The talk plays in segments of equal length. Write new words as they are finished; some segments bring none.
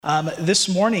This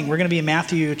morning, we're going to be in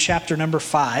Matthew chapter number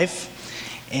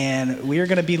 5, and we are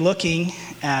going to be looking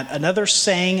at another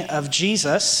saying of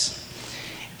Jesus,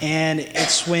 and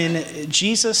it's when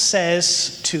Jesus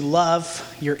says to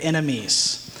love your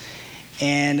enemies.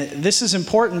 And this is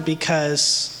important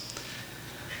because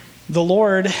the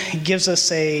Lord gives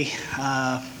us an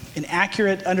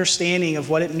accurate understanding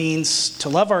of what it means to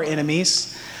love our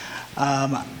enemies.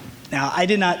 Now, I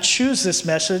did not choose this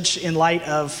message in light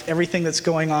of everything that's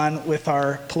going on with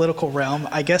our political realm.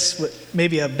 I guess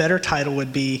maybe a better title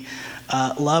would be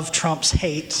Love Trumps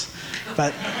Hate,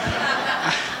 but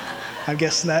I'm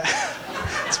guessing that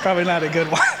it's probably not a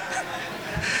good one.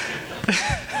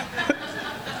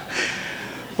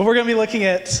 But we're going to be looking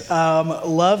at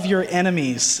love your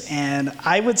enemies, and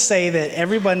I would say that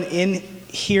everyone in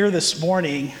here this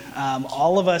morning,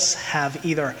 all of us have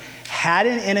either had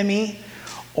an enemy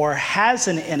or has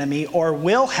an enemy, or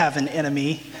will have an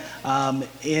enemy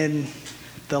in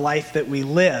the life that we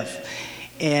live.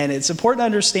 And it's important to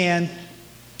understand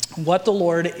what the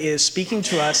Lord is speaking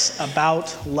to us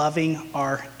about loving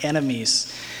our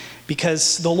enemies.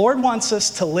 Because the Lord wants us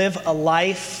to live a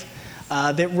life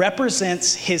that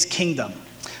represents His kingdom.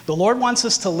 The Lord wants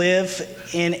us to live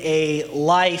in a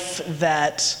life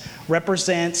that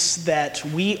represents that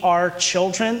we are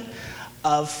children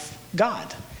of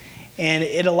God. And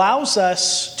it allows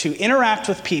us to interact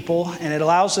with people, and it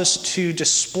allows us to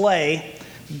display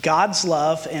God's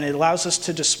love, and it allows us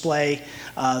to display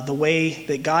the way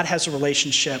that God has a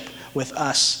relationship with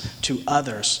us to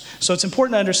others. So it's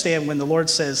important to understand when the Lord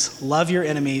says, love your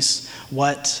enemies,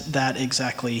 what that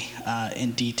exactly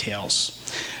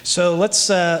entails. So let's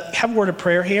have a word of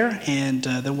prayer here, and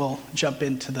then we'll jump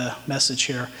into the message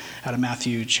here out of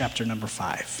Matthew chapter number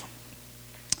 5.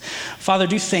 Father,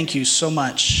 do thank you so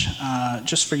much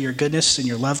just for your goodness and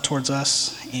your love towards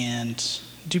us, and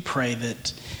do pray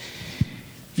that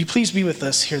you please be with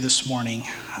us here this morning.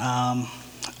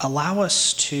 Allow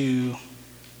us to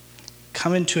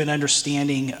come into an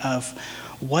understanding of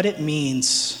what it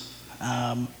means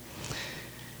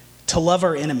to love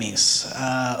our enemies.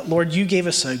 Lord, you gave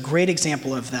us a great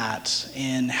example of that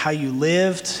in how you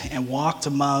lived and walked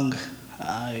among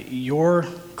your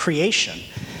creation.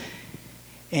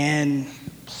 And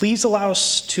please allow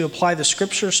us to apply the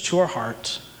scriptures to our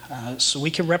heart so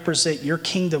we can represent your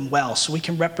kingdom well, so we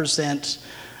can represent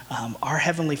our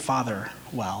Heavenly Father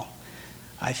well.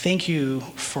 I thank you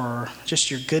for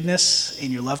just your goodness and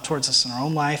your love towards us in our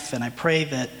own life, and I pray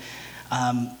that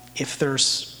if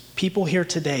there's people here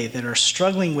today that are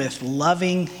struggling with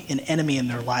loving an enemy in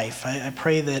their life, I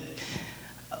pray that,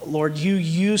 Lord, you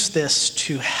use this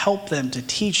to help them, to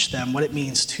teach them what it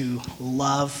means to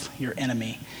love your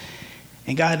enemy.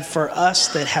 And God, for us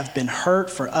that have been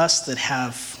hurt, for us that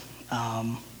have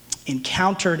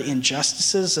encountered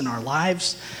injustices in our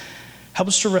lives, help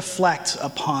us to reflect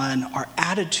upon our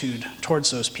attitude towards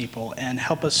those people and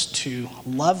help us to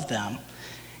love them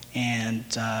and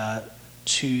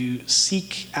to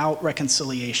seek out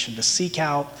reconciliation, to seek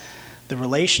out the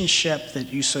relationship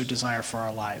that you so desire for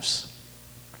our lives.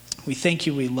 We thank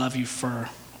you, we love you for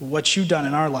what you've done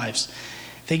in our lives.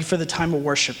 Thank you for the time of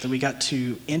worship that we got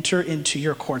to enter into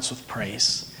your courts with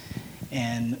praise.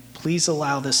 And please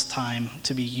allow this time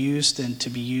to be used and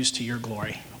to be used to your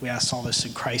glory. We ask all this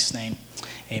in Christ's name.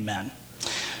 Amen.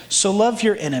 So love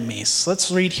your enemies.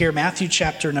 Let's read here Matthew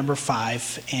chapter number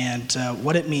 5 and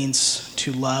what it means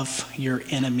to love your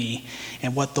enemy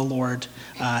and what the Lord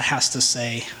has to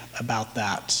say about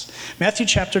that. Matthew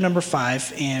chapter number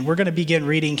 5, and we're going to begin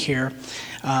reading here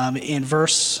in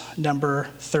verse number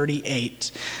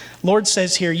 38. Lord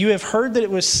says here, "You have heard that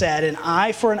it was said, an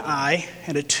eye for an eye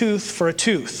and a tooth for a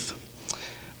tooth.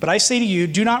 But I say to you,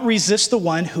 do not resist the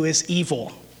one who is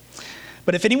evil.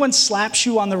 But if anyone slaps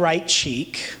you on the right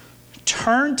cheek,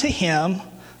 turn to him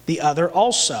the other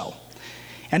also.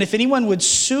 And if anyone would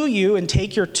sue you and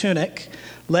take your tunic,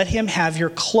 let him have your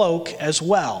cloak as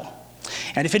well.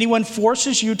 And if anyone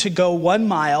forces you to go 1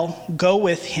 mile, go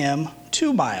with him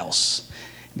 2 miles.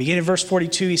 Beginning in verse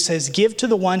 42, he says, give to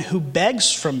the one who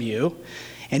begs from you,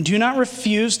 and do not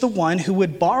refuse the one who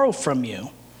would borrow from you.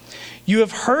 You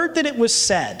have heard that it was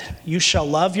said, you shall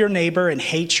love your neighbor and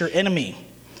hate your enemy.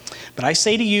 But I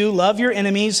say to you, love your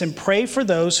enemies and pray for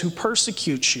those who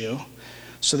persecute you,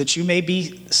 so that you may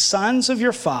be sons of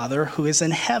your Father who is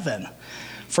in heaven.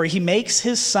 For he makes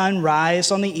his sun rise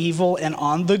on the evil and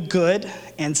on the good,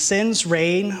 and sends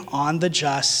rain on the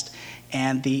just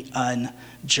and the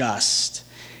unjust."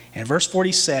 In verse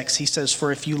 46, he says,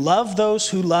 "For if you love those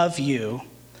who love you,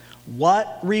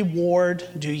 what reward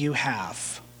do you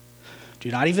have?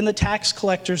 Do not even the tax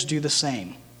collectors do the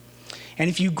same? And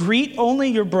if you greet only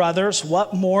your brothers,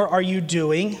 what more are you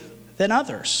doing than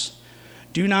others?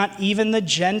 Do not even the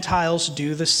Gentiles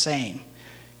do the same?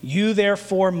 You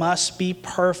therefore must be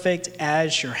perfect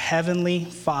as your heavenly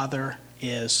Father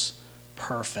is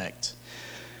perfect.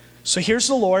 So here's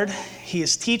the Lord. He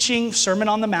is teaching Sermon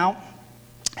on the Mount.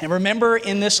 And remember,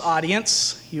 in this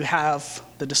audience, you have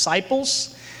the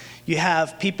disciples. You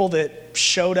have people that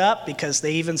showed up because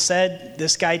they even said,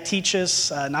 this guy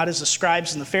teaches not as the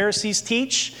scribes and the Pharisees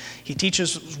teach. He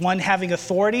teaches one having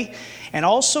authority. And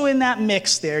also in that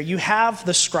mix there, you have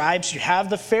the scribes, you have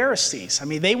the Pharisees. I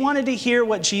mean, they wanted to hear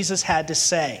what Jesus had to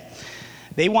say.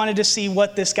 They wanted to see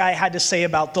what this guy had to say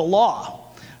about the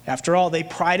law. After all, they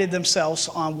prided themselves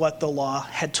on what the law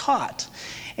had taught.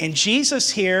 And Jesus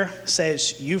here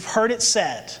says, you've heard it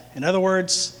said. In other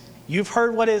words, you've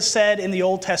heard what is said in the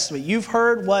Old Testament. You've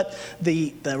heard what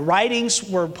the writings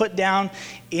were put down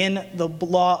in the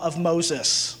law of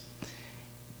Moses.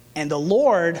 And the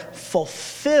Lord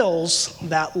fulfills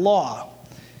that law.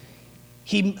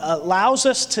 He allows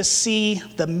us to see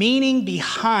the meaning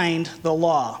behind the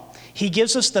law. He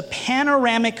gives us the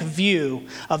panoramic view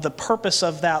of the purpose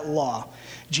of that law.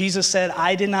 Jesus said,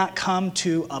 I did not come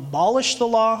to abolish the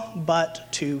law,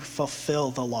 but to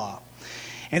fulfill the law.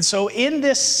 And so in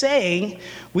this saying,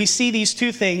 we see these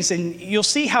two things, and you'll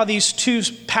see how these two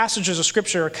passages of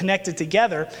Scripture are connected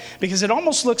together, because it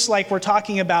almost looks like we're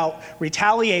talking about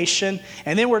retaliation,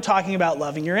 and then we're talking about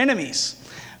loving your enemies.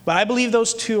 But I believe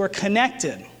those two are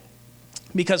connected.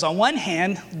 Because on one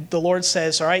hand, the Lord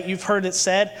says, all right, you've heard it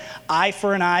said, eye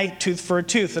for an eye, tooth for a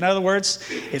tooth. In other words,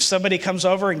 if somebody comes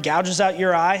over and gouges out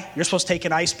your eye, you're supposed to take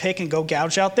an ice pick and go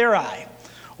gouge out their eye.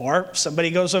 Or if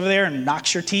somebody goes over there and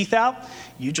knocks your teeth out,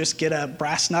 you just get a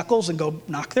brass knuckles and go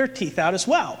knock their teeth out as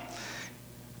well.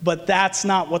 But that's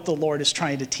not what the Lord is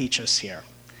trying to teach us here.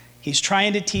 He's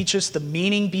trying to teach us the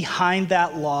meaning behind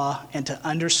that law and to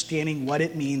understanding what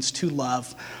it means to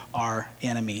love our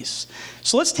enemies.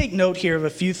 So let's take note here of a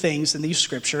few things in these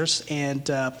scriptures, and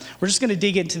we're just going to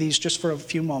dig into these just for a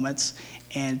few moments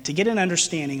and to get an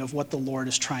understanding of what the Lord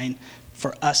is trying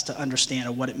for us to understand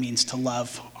of what it means to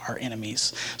love our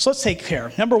enemies. So let's take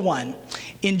care. Number one,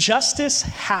 injustice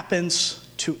happens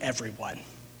to everyone.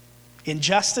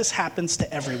 Injustice happens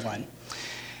to everyone.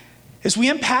 As we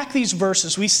unpack these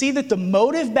verses, we see that the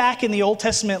motive back in the Old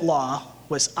Testament law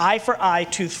was eye for eye,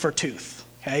 tooth for tooth.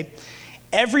 Okay?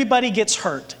 Everybody gets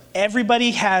hurt.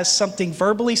 Everybody has something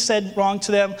verbally said wrong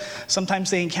to them.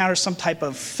 Sometimes they encounter some type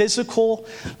of physical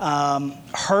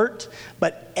hurt.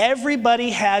 But everybody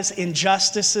has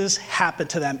injustices happen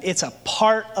to them. It's a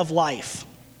part of life.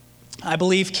 I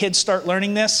believe kids start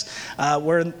learning this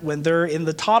when they're in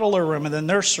the toddler room in the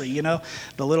nursery. You know,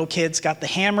 the little kid's got the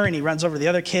hammer and he runs over to the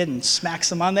other kid and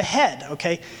smacks him on the head,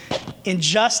 okay?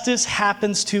 Injustice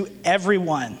happens to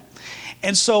everyone.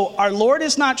 And so our Lord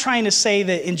is not trying to say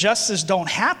that injustice don't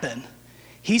happen.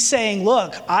 He's saying,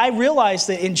 look, I realize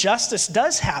that injustice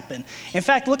does happen. In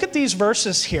fact, look at these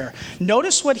verses here.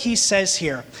 Notice what he says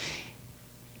here.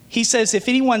 He says, if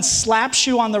anyone slaps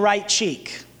you on the right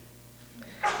cheek,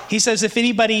 he says, if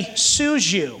anybody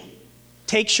sues you,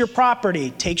 takes your property,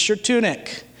 takes your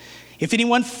tunic, if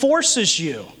anyone forces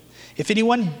you, if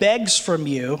anyone begs from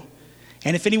you,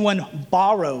 and if anyone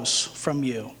borrows from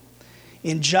you,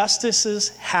 injustices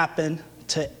happen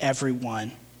to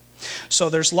everyone. So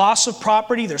there's loss of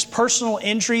property, there's personal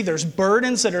injury, there's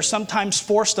burdens that are sometimes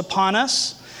forced upon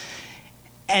us.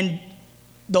 And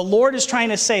the Lord is trying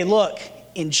to say, look,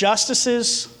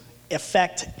 injustices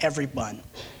affect everyone.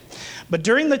 But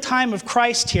during the time of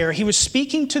Christ here, he was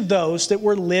speaking to those that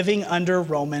were living under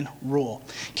Roman rule.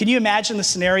 Can you imagine the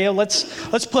scenario?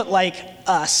 Let's put like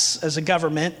us as a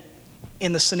government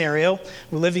in the scenario.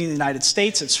 We're living in the United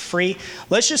States, it's free.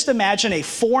 Let's just imagine a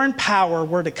foreign power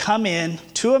were to come in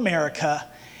to America,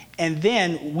 and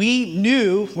then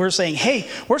we're saying, hey,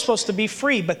 we're supposed to be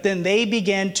free, but then they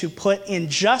began to put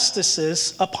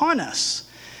injustices upon us.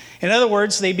 In other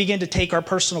words, they begin to take our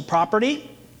personal property.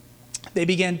 They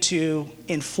began to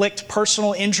inflict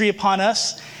personal injury upon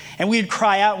us, and we'd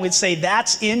cry out and we'd say,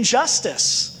 that's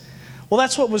injustice. Well,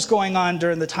 that's what was going on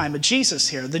during the time of Jesus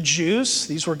here. The Jews,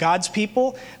 these were God's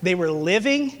people, they were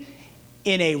living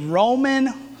in a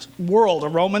Roman world, a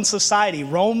Roman society.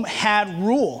 Rome had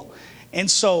rule. And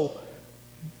so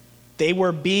they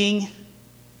were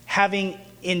having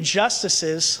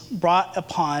injustices brought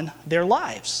upon their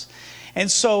lives. And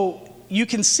so you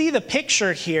can see the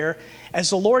picture here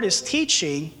as the Lord is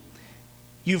teaching.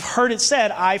 You've heard it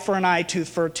said, eye for an eye, tooth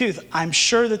for a tooth. I'm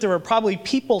sure that there were probably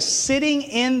people sitting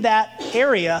in that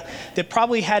area that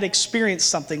probably had experienced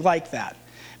something like that.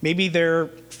 Maybe their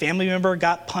family member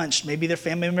got punched. Maybe their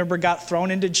family member got thrown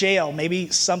into jail. Maybe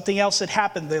something else had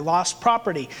happened. They lost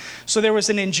property. So there was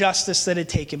an injustice that had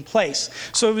taken place.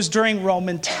 So it was during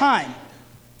Roman time.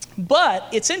 But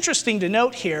it's interesting to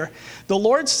note here, the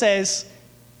Lord says,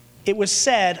 it was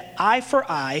said, eye for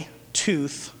eye,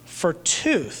 tooth for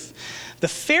tooth. The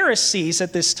Pharisees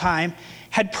at this time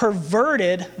had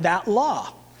perverted that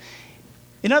law.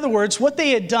 In other words, what they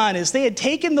had done is they had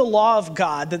taken the law of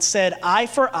God that said eye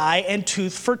for eye and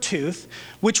tooth for tooth,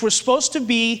 which was supposed to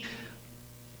be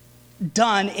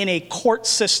done in a court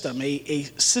system, a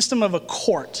system of a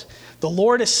court. The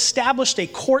Lord established a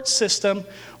court system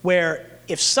where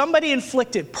if somebody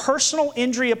inflicted personal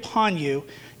injury upon you,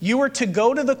 you were to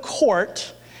go to the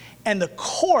court, and the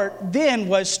court then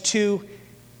was to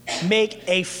make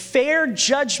a fair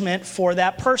judgment for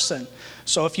that person.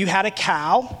 So if you had a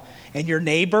cow and your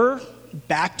neighbor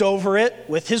backed over it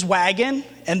with his wagon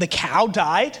and the cow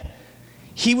died,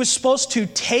 he was supposed to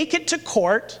take it to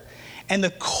court, and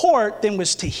the court then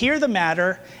was to hear the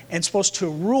matter and supposed to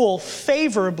rule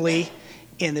favorably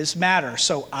in this matter.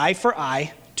 So eye for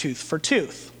eye, tooth for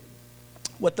tooth.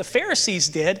 What the Pharisees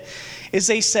did is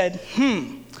they said,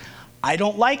 I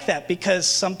don't like that because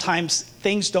sometimes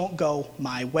things don't go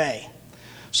my way.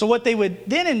 So what they would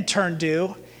then in turn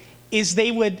do is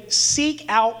they would seek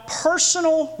out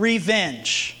personal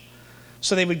revenge.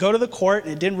 So they would go to the court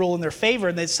and it didn't rule in their favor,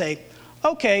 and they'd say,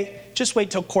 okay, just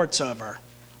wait till court's over.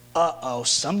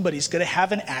 Somebody's going to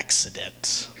have an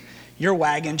accident. Your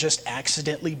wagon just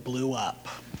accidentally blew up,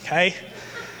 okay?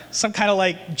 Some kind of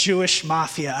like Jewish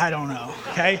mafia, I don't know,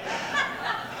 okay?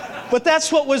 But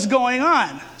that's what was going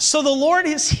on. So the Lord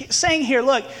is saying here,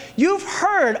 look, you've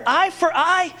heard eye for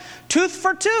eye, tooth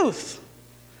for tooth.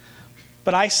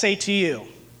 But I say to you,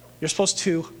 you're supposed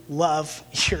to love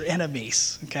your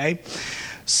enemies, okay?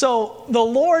 So the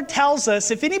Lord tells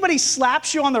us if anybody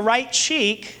slaps you on the right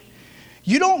cheek,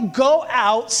 you don't go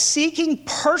out seeking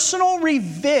personal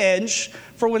revenge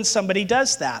for when somebody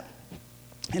does that.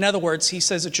 In other words, he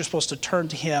says that you're supposed to turn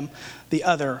to him the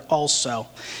other also.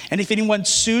 And if anyone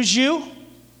sues you,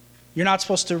 you're not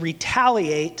supposed to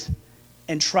retaliate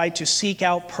and try to seek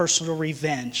out personal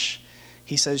revenge.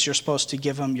 He says you're supposed to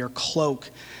give him your cloak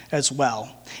as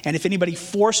well. And if anybody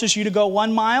forces you to go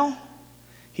 1 mile,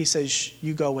 he says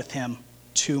you go with him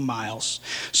 2 miles.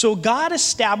 So God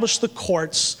established the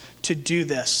courts to do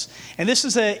this. And this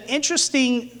is an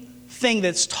interesting thing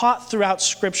that's taught throughout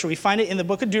Scripture. We find it in the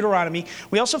book of Deuteronomy.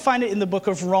 We also find it in the book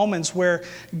of Romans, where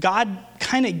God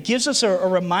kind of gives us a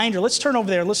reminder. Let's turn over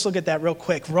there. Let's look at that real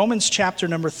quick. Romans chapter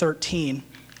number 13.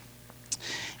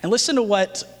 And listen to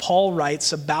what Paul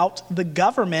writes about the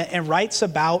government and writes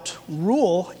about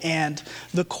rule and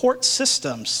the court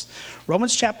systems.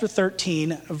 Romans chapter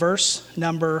 13, verse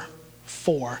number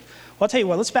 4. Well, I'll tell you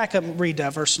what, let's back up and read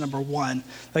verse number 1.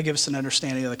 That'll give us an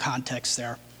understanding of the context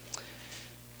there.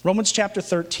 Romans chapter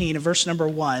 13, verse number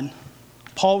 1,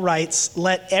 Paul writes,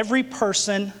 "Let every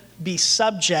person be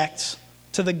subject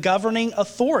to the governing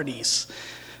authorities,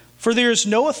 for there is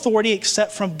no authority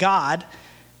except from God,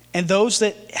 and those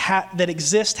that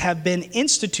exist have been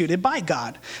instituted by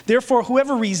God. Therefore,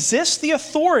 whoever resists the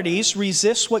authorities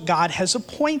resists what God has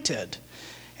appointed.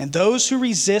 And those who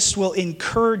resist will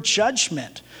incur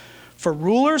judgment. For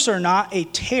rulers are not a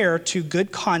terror to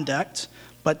good conduct,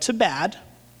 but to bad.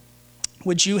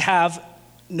 Would you have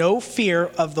no fear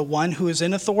of the one who is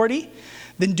in authority?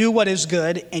 Then do what is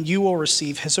good, and you will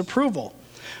receive his approval.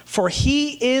 For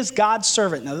he is God's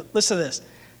servant." Now listen to this.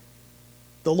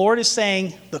 The Lord is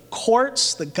saying the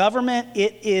courts, the government,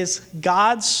 it is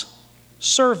God's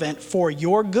servant for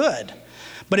your good.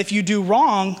 But if you do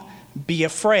wrong, be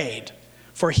afraid.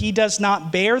 For he does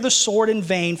not bear the sword in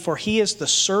vain, for he is the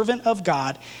servant of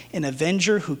God, an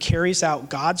avenger who carries out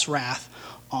God's wrath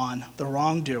on the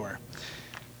wrongdoer.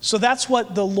 So that's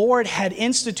what the Lord had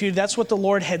instituted. That's what the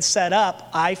Lord had set up,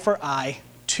 eye for eye,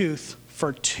 tooth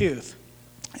for tooth.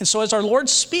 And so as our Lord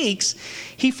speaks,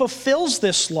 he fulfills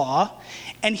this law,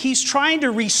 and he's trying to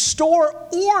restore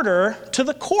order to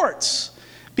the courts,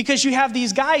 because you have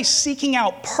these guys seeking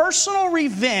out personal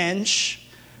revenge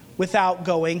without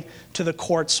going to the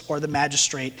courts or the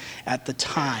magistrate at the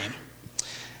time.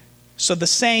 So the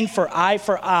saying for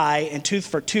eye and tooth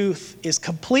for tooth is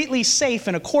completely safe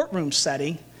in a courtroom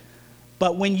setting,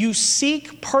 but when you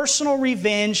seek personal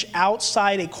revenge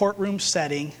outside a courtroom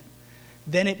setting,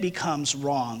 then it becomes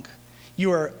wrong.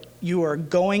 You are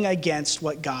going against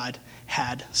what God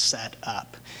had set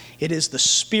up. It is the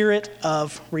spirit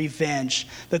of revenge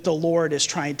that the Lord is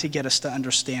trying to get us to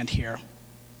understand here.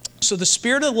 So the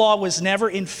spirit of the law was never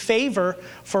in favor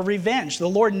for revenge. The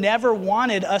Lord never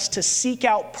wanted us to seek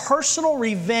out personal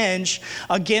revenge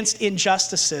against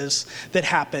injustices that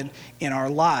happen in our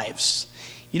lives.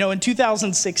 You know, in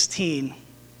 2016,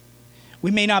 we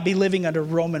may not be living under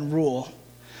Roman rule.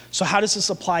 So how does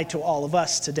this apply to all of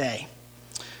us today?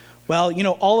 Well, you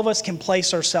know, all of us can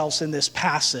place ourselves in this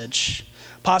passage.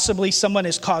 Possibly someone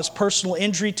has caused personal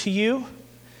injury to you.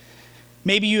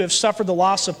 Maybe you have suffered the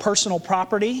loss of personal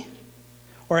property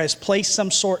or has placed some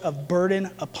sort of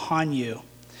burden upon you.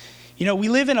 You know, we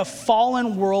live in a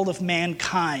fallen world of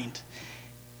mankind,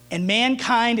 and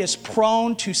mankind is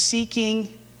prone to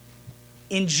seeking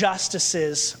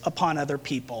injustices upon other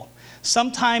people.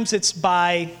 Sometimes it's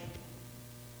by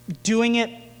doing it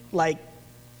like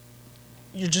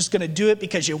you're just going to do it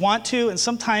because you want to, and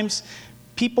sometimes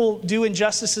people do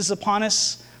injustices upon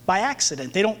us by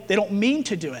accident. They don't mean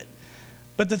to do it.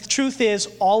 But the truth is,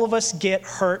 all of us get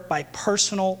hurt by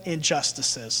personal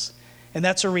injustices. And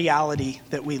that's a reality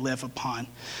that we live upon.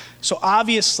 So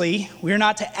obviously, we're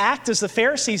not to act as the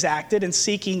Pharisees acted in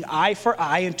seeking eye for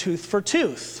eye and tooth for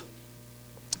tooth.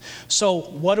 So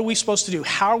what are we supposed to do?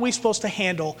 How are we supposed to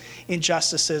handle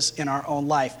injustices in our own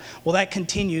life? Well, that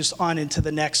continues on into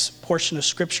the next portion of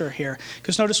Scripture here.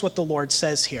 Because notice what the Lord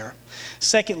says here.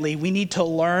 Secondly, we need to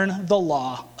learn the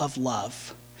law of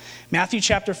love. Matthew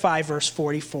chapter 5, verse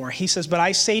 44, he says, "But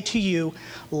I say to you,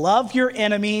 love your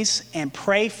enemies and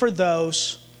pray for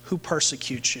those who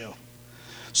persecute you."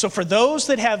 So for those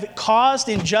that have caused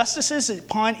injustices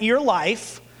upon your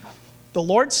life, the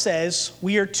Lord says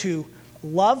we are to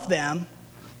love them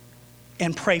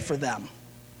and pray for them.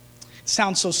 It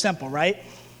sounds so simple, right?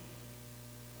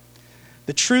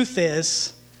 The truth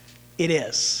is, it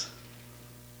is.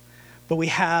 But we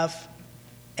have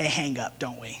a hang-up,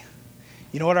 don't we?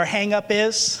 You know what our hang-up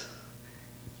is?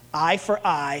 Eye for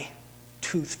eye,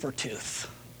 tooth for tooth.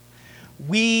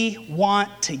 We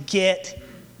want to get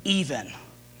even.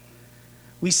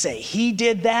 We say, he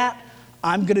did that,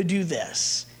 I'm going to do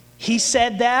this. He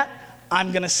said that,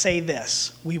 I'm going to say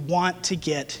this. We want to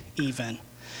get even.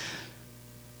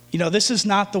 You know, this is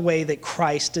not the way that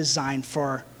Christ designed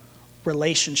for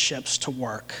relationships to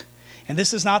work. And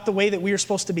this is not the way that we are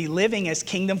supposed to be living as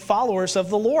kingdom followers of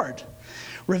the Lord.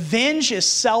 Revenge is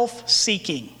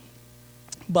self-seeking,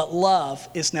 but love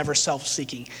is never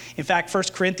self-seeking. In fact, 1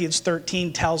 Corinthians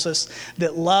 13 tells us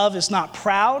that love is not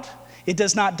proud, it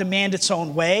does not demand its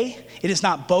own way, it is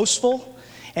not boastful,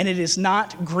 and it is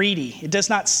not greedy. It does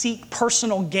not seek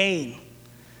personal gain.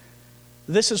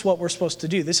 This is what we're supposed to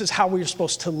do. This is how we're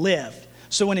supposed to live.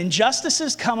 So when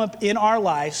injustices come up in our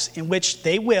lives, in which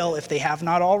they will, if they have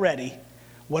not already,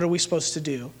 what are we supposed to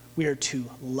do? We are to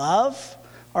love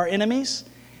our enemies,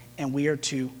 and we are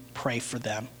to pray for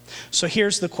them. So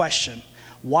here's the question.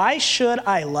 Why should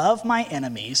I love my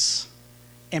enemies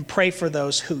and pray for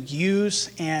those who use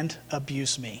and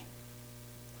abuse me?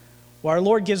 Well, our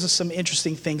Lord gives us some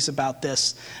interesting things about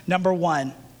this. Number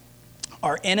one,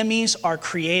 our enemies are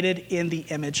created in the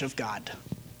image of God.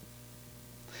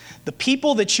 The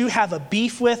people that you have a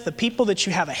beef with, the people that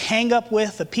you have a hang-up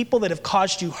with, the people that have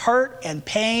caused you hurt and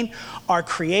pain are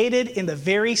created in the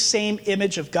very same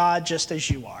image of God, just as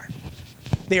you are.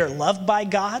 They are loved by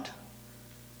God.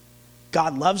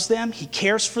 God loves them. He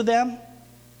cares for them.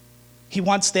 He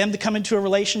wants them to come into a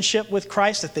relationship with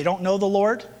Christ if they don't know the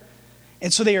Lord.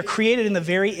 And so they are created in the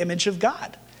very image of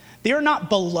God. They are not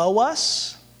below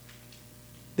us.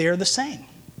 They are the same.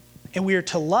 And we are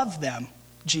to love them,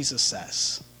 Jesus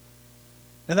says.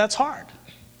 Now that's hard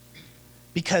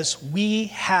because we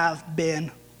have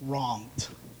been wronged.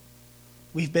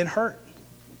 We've been hurt.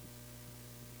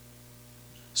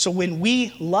 So when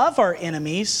we love our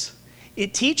enemies,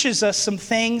 it teaches us some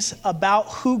things about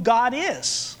who God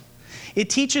is. It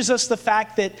teaches us the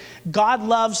fact that God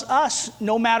loves us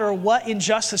no matter what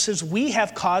injustices we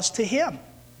have caused to him.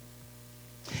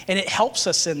 And it helps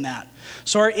us in that.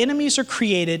 So our enemies are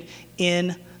created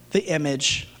in the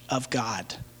image of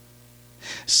God.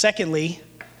 Secondly,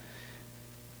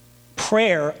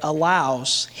 prayer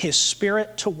allows his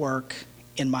Spirit to work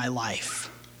in my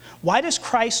life. Why does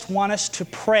Christ want us to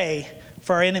pray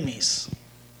for our enemies?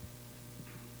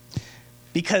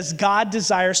 Because God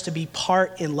desires to be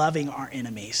part in loving our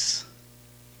enemies.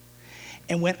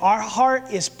 And when our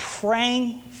heart is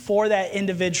praying for that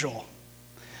individual,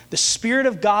 the Spirit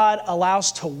of God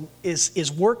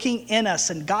is working in us,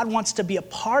 and God wants to be a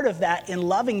part of that in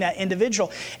loving that individual.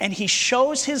 And he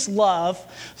shows his love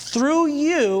through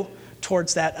you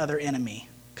towards that other enemy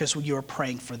because you are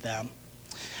praying for them.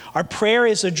 Our prayer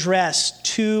is addressed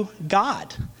to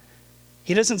God.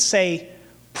 He doesn't say,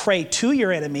 pray to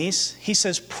your enemies. He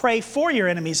says pray for your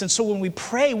enemies. And so when we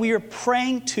pray, we are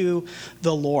praying to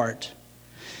the Lord.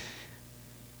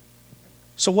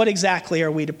 So what exactly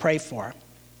are we to pray for?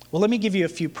 Well, let me give you a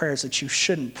few prayers that you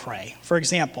shouldn't pray. For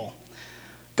example,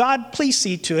 God, please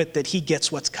see to it that he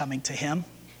gets what's coming to him.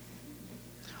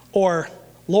 Or,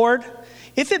 Lord,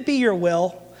 if it be your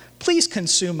will, please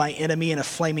consume my enemy in a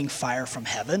flaming fire from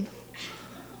heaven.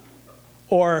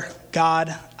 Or,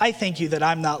 God, I thank you that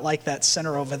I'm not like that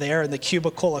sinner over there in the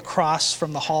cubicle across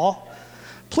from the hall.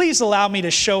 Please allow me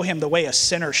to show him the way a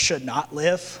sinner should not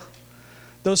live.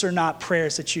 Those are not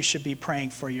prayers that you should be praying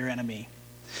for your enemy.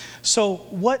 So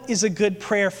what is a good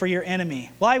prayer for your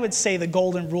enemy? Well, I would say the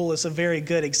golden rule is a very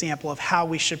good example of how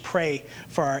we should pray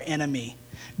for our enemy.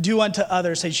 Do unto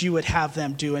others as you would have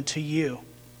them do unto you.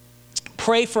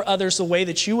 Pray for others the way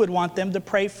that you would want them to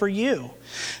pray for you.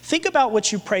 Think about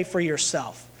what you pray for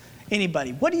yourself.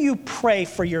 Anybody, what do you pray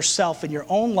for yourself in your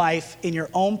own life, in your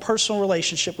own personal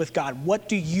relationship with God? What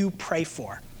do you pray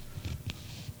for?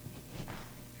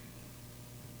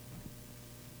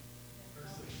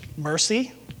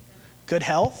 Mercy, good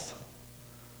health,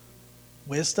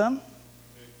 wisdom,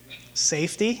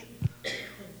 safety.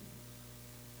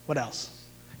 What else?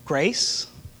 Grace,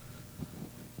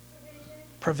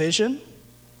 provision,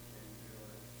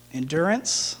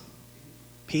 endurance,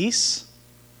 peace,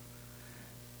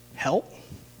 help.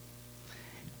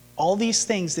 All these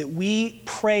things that we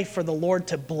pray for the Lord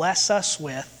to bless us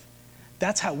with,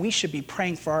 that's how we should be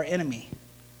praying for our enemy.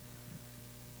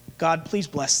 God, please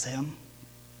bless him.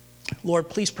 Lord,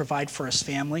 please provide for his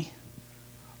family.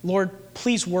 Lord,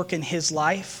 please work in his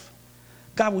life.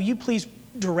 God, will you please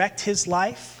direct his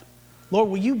life? Lord,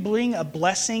 will you bring a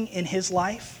blessing in his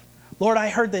life? Lord, I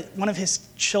heard that one of his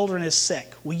children is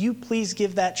sick. Will you please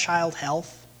give that child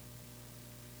health?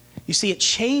 You see, it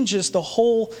changes the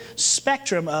whole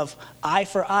spectrum of eye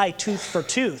for eye, tooth for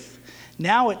tooth.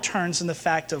 Now it turns in the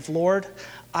fact of, Lord,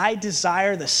 I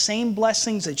desire the same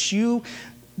blessings that you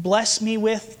bless me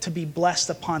with to be blessed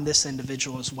upon this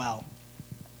individual as well.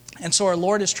 And so our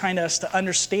Lord is trying us to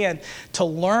understand, to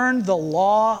learn the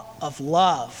law of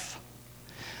love.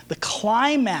 The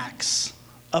climax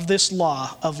of this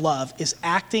law of love is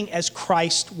acting as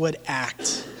Christ would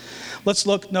act.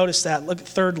 Notice that. Look,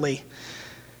 thirdly,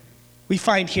 we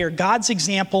find here God's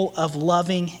example of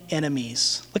loving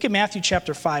enemies. Look at Matthew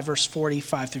chapter 5, verse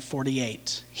 45 through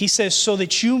 48. He says, so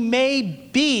that you may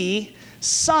be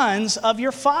sons of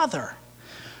your Father,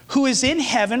 who is in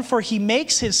heaven, for he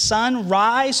makes his sun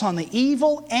rise on the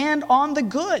evil and on the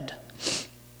good.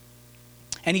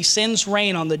 And he sends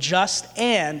rain on the just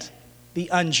and the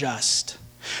unjust.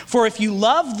 For if you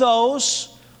love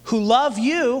those who love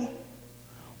you,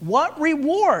 what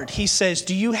reward, he says,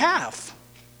 do you have?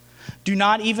 Do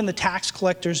not even the tax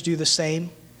collectors do the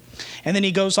same? And then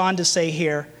he goes on to say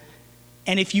here,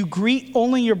 and if you greet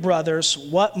only your brothers,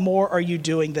 what more are you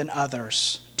doing than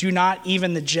others? Do not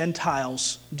even the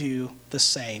Gentiles do the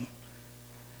same?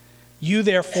 You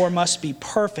therefore must be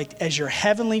perfect as your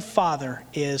heavenly Father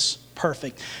is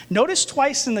perfect. Notice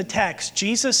twice in the text,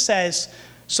 Jesus says,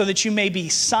 so that you may be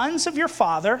sons of your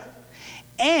Father,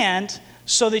 and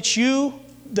so that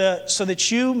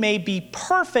you may be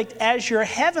perfect as your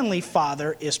heavenly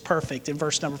Father is perfect, in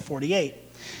verse number 48.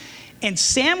 And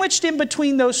sandwiched in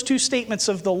between those two statements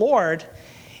of the Lord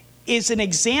is an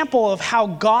example of how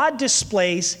God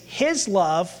displays his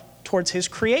love towards his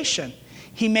creation.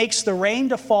 He makes the rain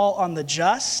to fall on the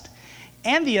just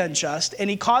and the unjust, and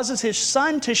he causes his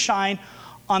sun to shine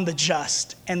on the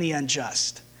just and the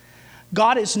unjust.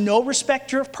 God is no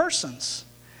respecter of persons.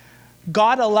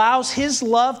 God allows his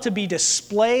love to be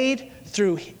displayed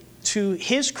to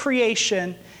his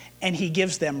creation, and he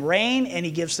gives them rain and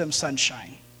he gives them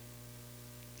sunshine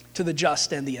to the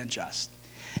just and the unjust.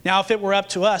 Now, if it were up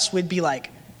to us, we'd be like,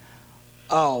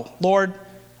 oh, Lord,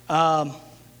 don't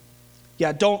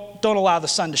allow the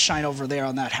sun to shine over there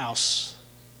on that house.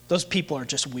 Those people are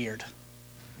just weird.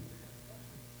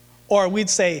 Or we'd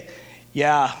say,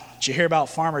 yeah, did you hear about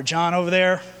Farmer John over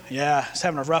there? Yeah, he's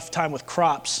having a rough time with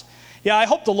crops. Yeah, I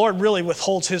hope the Lord really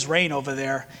withholds his rain over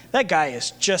there. That guy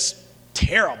is just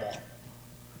terrible.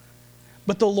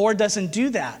 But the Lord doesn't do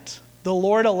that. The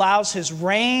Lord allows his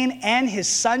rain and his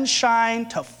sunshine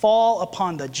to fall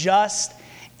upon the just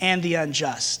and the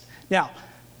unjust. Now,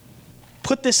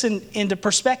 put this into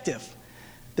perspective.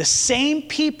 The same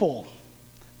people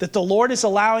that the Lord is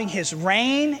allowing his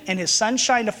rain and his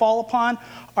sunshine to fall upon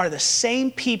are the same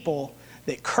people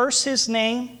that curse his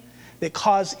name, that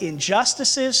cause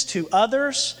injustices to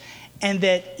others, and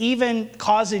that even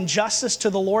cause injustice to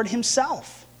the Lord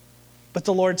himself. But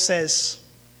the Lord says,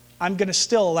 I'm going to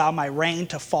still allow my rain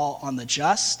to fall on the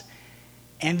just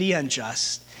and the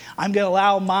unjust. I'm going to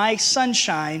allow my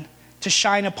sunshine to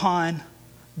shine upon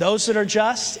those that are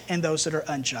just and those that are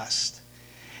unjust.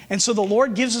 And so the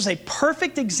Lord gives us a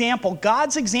perfect example.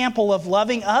 God's example of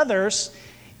loving others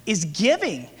is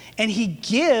giving, and he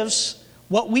gives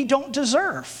what we don't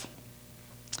deserve.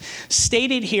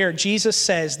 Stated here, Jesus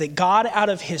says that God, out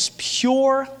of his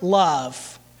pure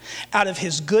love, out of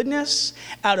his goodness,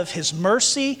 out of his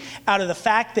mercy, out of the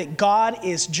fact that God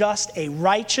is just a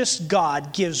righteous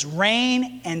God, gives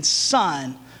rain and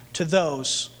sun to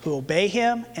those who obey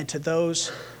him and to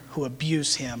those who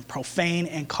abuse him, profane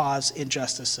and cause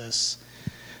injustices.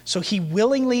 So he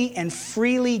willingly and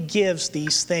freely gives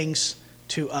these things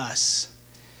to us.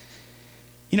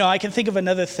 You know, I can think of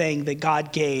another thing that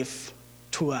God gave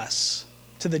to us,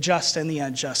 to the just and the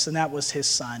unjust, and that was his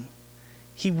son.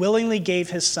 He willingly gave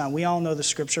his son. We all know the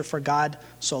scripture, for God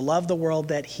so loved the world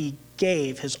that he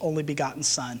gave his only begotten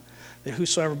son, that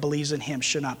whosoever believes in him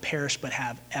should not perish but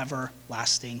have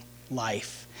everlasting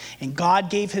life. And God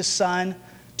gave his son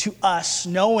to us,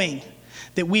 knowing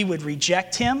that we would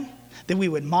reject him, that we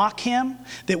would mock him,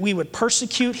 that we would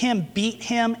persecute him, beat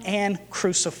him, and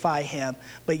crucify him.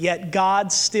 But yet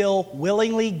God still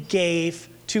willingly gave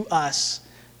to us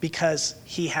because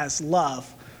he has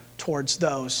love towards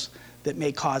those that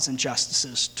may cause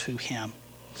injustices to him.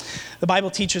 The Bible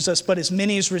teaches us, but as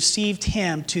many as received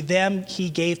him, to them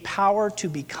he gave power to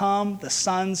become the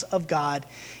sons of God,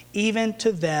 even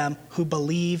to them who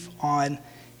believe on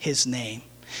his name.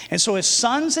 And so as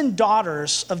sons and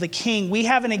daughters of the King, we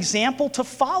have an example to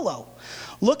follow.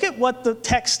 Look at what the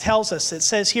text tells us. It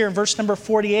says here in verse number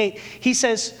 48, he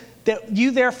says that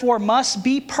you therefore must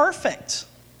be perfect.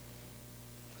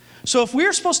 So if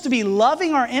we're supposed to be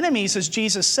loving our enemies, as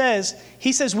Jesus says,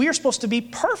 he says we are supposed to be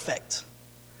perfect.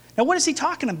 Now, what is he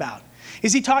talking about?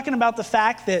 Is he talking about the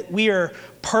fact that we are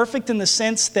perfect in the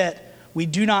sense that we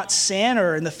do not sin,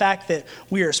 or in the fact that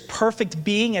we are as perfect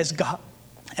being as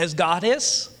God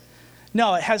is?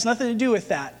 No, it has nothing to do with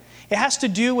that. It has to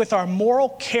do with our moral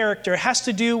character. It has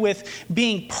to do with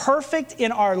being perfect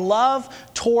in our love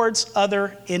towards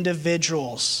other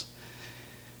individuals.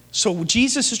 So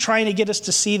Jesus is trying to get us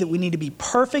to see that we need to be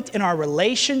perfect in our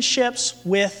relationships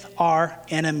with our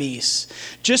enemies.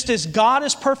 Just as God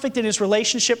is perfect in his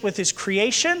relationship with his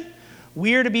creation,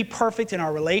 we are to be perfect in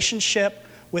our relationship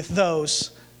with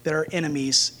those that are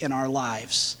enemies in our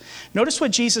lives. Notice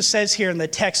what Jesus says here in the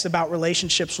text about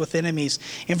relationships with enemies.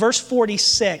 In verse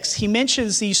 46, he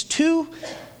mentions these two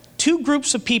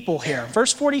groups of people here.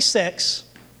 Verse 46,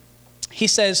 he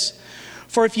says,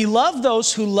 "For if you love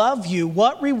those who love you,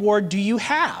 what reward do you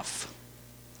have?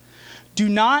 Do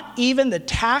not even the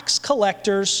tax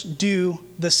collectors do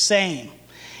the same?"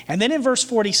 And then in verse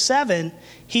 47,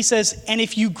 he says, "And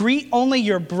if you greet only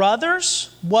your brothers,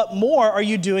 what more are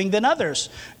you doing than others?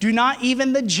 Do not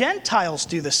even the Gentiles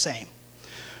do the same?"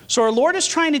 So our Lord is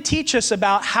trying to teach us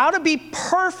about how to be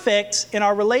perfect in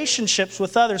our relationships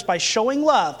with others by showing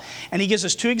love. And he gives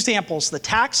us two examples, the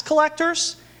tax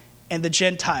collectors and the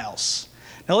Gentiles.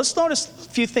 Now let's notice a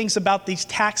few things about these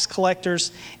tax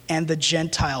collectors and the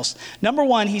Gentiles. Number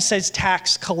one, he says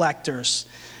tax collectors.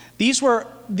 These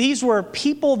were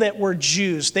people that were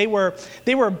Jews. They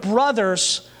were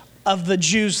brothers of the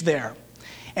Jews there.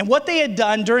 And what they had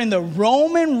done during the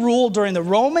Roman rule, during the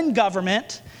Roman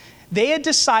government, they had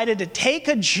decided to take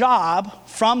a job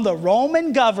from the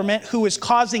Roman government who was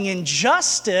causing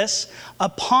injustice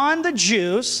upon the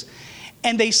Jews.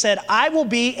 And they said, "I will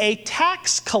be a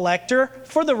tax collector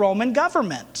for the Roman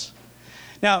government."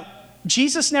 Now,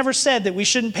 Jesus never said that we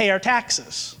shouldn't pay our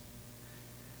taxes.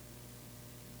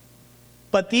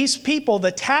 But these people,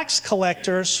 the tax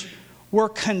collectors, were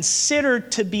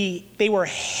considered to be, they were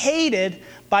hated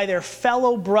by their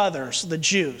fellow brothers, the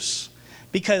Jews,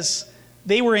 because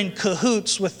they were in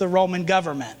cahoots with the Roman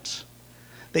government.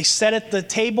 They sat at the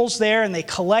tables there and they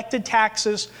collected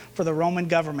taxes for the Roman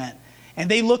government.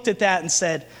 And they looked at that and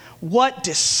said, "What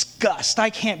disgust. I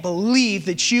can't believe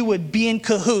that you would be in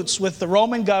cahoots with the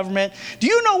Roman government. Do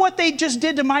you know what they just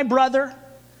did to my brother?"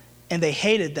 And they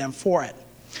hated them for it.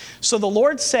 So the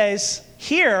Lord says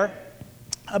here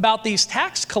about these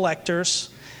tax collectors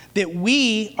that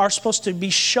we are supposed to be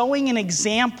showing an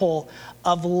example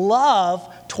of love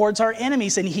towards our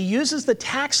enemies. And he uses the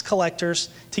tax collectors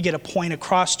to get a point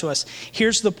across to us.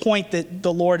 Here's the point that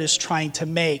the Lord is trying to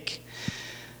make.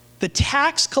 The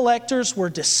tax collectors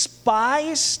were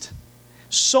despised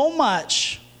so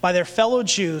much by their fellow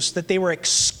Jews that they were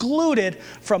excluded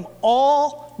from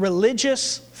all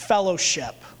religious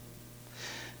fellowship.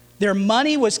 Their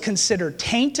money was considered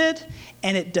tainted,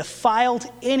 and it defiled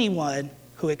anyone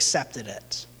who accepted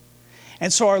it.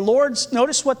 And so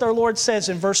notice what our Lord says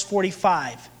in verse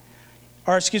 46.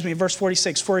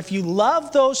 For if you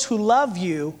love those who love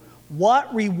you,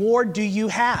 what reward do you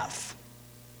have?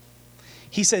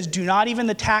 He says, do not even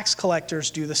the tax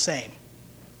collectors do the same?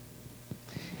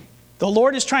 The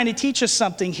Lord is trying to teach us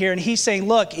something here, and he's saying,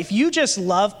 look, if you just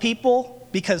love people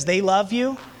because they love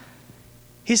you,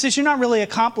 he says, you're not really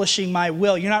accomplishing my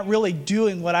will. You're not really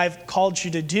doing what I've called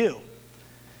you to do.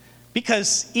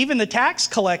 Because even the tax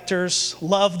collectors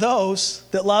love those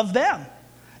that love them.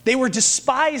 They were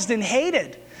despised and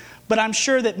hated. But I'm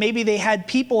sure that maybe they had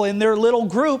people in their little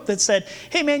group that said,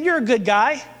 hey man, you're a good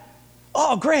guy.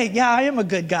 Oh, great. Yeah, I am a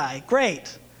good guy.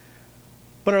 Great.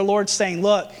 But our Lord's saying,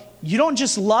 look, you don't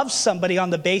just love somebody on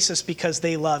the basis because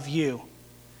they love you.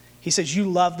 He says you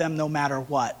love them no matter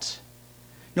what.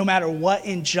 No matter what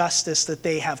injustice that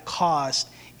they have caused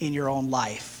in your own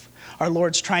life. Our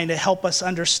Lord's trying to help us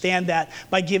understand that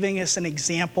by giving us an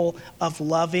example of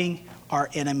loving our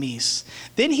enemies.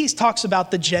 Then he talks about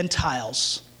the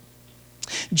Gentiles.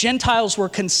 Gentiles were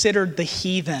considered the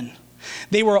heathen.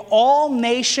 They were all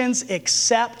nations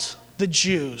except the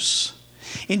Jews.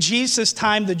 In Jesus'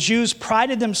 time, the Jews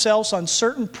prided themselves on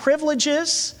certain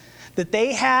privileges that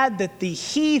they had that the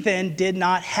heathen did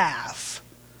not have.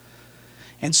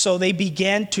 And so they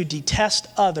began to detest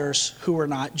others who were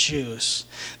not Jews.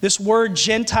 This word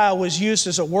Gentile was used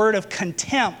as a word of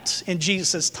contempt in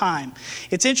Jesus' time.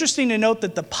 It's interesting to note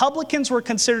that the publicans were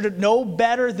considered no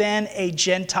better than a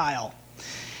Gentile.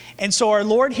 And so our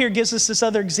Lord here gives us this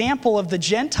other example of the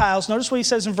Gentiles. Notice what he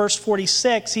says in verse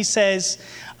 46. He says,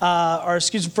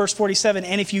 verse 47,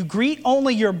 and if you greet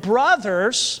only your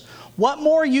brothers, what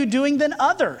more are you doing than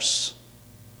others?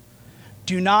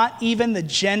 Do not even the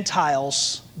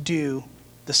Gentiles do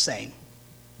the same?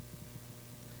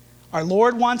 Our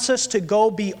Lord wants us to go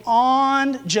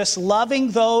beyond just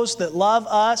loving those that love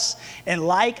us and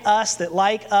like us that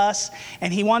like us.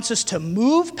 And he wants us to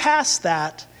move past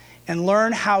that and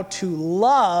learn how to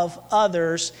love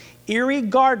others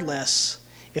irregardless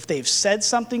if they've said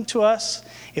something to us,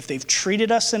 if they've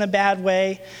treated us in a bad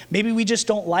way. Maybe we just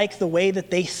don't like the way that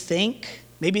they think.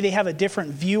 Maybe they have a different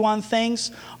view on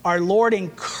things. Our Lord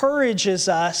encourages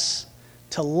us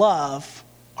to love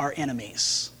our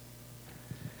enemies.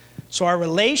 So our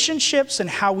relationships and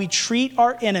how we treat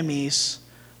our enemies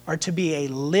are to be a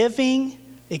living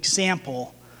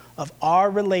example of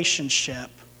our relationship,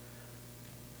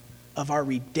 of our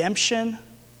redemption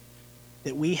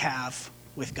that we have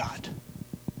with God.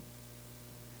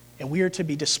 And we are to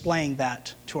be displaying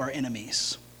that to our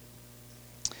enemies.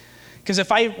 Because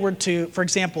if I were to, for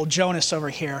example, Jonas over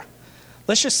here,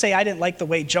 let's just say I didn't like the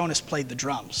way Jonas played the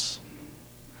drums.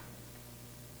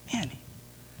 Man,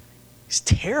 he's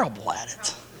terrible at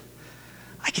it.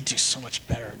 I could do so much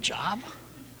better job.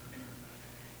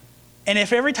 And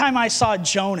if every time I saw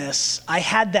Jonas, I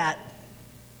had that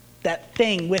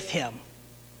thing with him,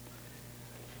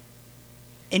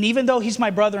 and even though he's my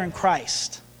brother in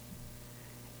Christ,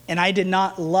 and I did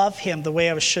not love him the way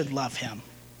I should love him,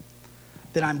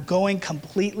 then I'm going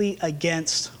completely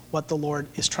against what the Lord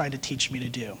is trying to teach me to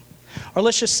do. Or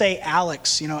let's just say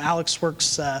Alex. Alex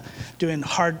works doing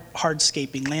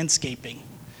hardscaping, landscaping.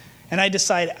 And I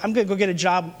decide I'm going to go get a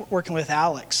job working with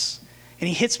Alex. And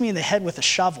he hits me in the head with a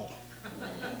shovel.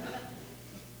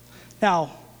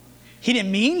 Now, he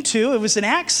didn't mean to. It was an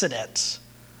accident.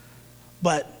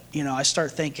 But, I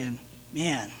start thinking,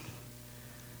 man,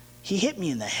 he hit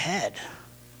me in the head.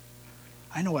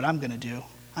 I know what I'm going to do.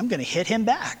 I'm going to hit him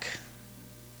back.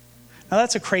 Now,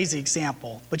 that's a crazy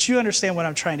example, but you understand what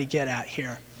I'm trying to get at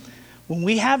here. When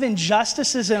we have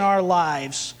injustices in our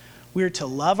lives, we are to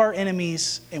love our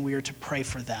enemies and we are to pray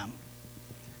for them,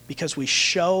 because we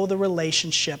show the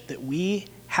relationship that we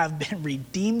have been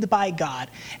redeemed by God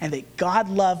and that God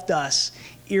loved us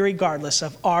irregardless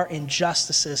of our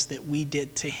injustices that we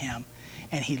did to him.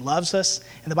 And he loves us.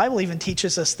 And the Bible even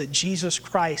teaches us that Jesus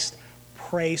Christ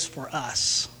prays for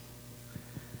us.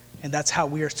 And that's how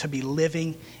we are to be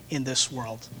living in this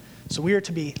world. So we are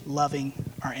to be loving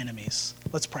our enemies.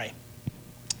 Let's pray.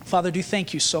 Father, do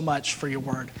thank you so much for your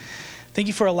word. Thank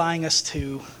you for allowing us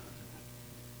to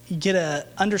get an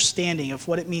understanding of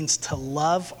what it means to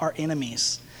love our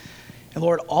enemies. And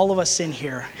Lord, all of us in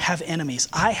here have enemies.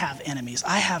 I have enemies.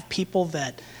 I have people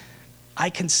that I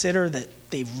consider that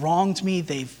they've wronged me,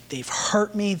 they've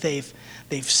hurt me, they've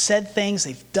said things,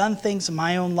 they've done things in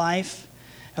my own life.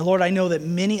 And Lord, I know that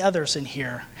many others in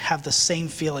here have the same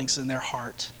feelings in their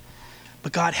heart.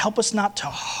 But God, help us not to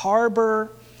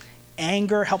harbor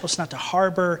anger. Help us not to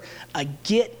harbor a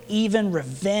get-even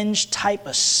revenge type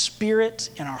of spirit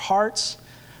in our hearts.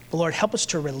 But Lord, help us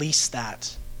to release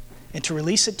that and to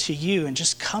release it to you and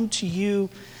just come to you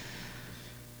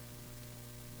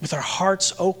with our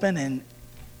hearts open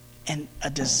and a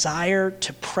desire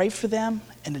to pray for them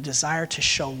and a desire to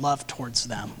show love towards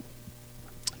them.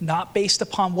 Not based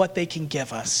upon what they can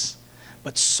give us,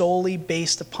 but solely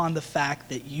based upon the fact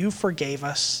that you forgave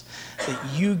us, that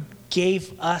you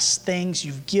gave us things,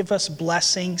 you give us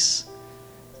blessings,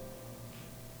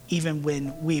 even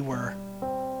when we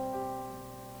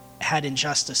had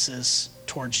injustices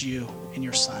towards you and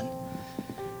your Son.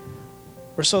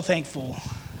 We're so thankful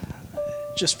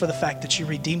just for the fact that you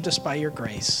redeemed us by your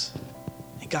grace.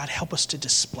 And God, help us to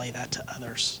display that to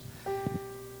others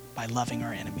by loving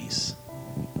our enemies.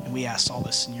 And we ask all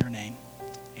this in your name.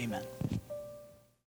 Amen.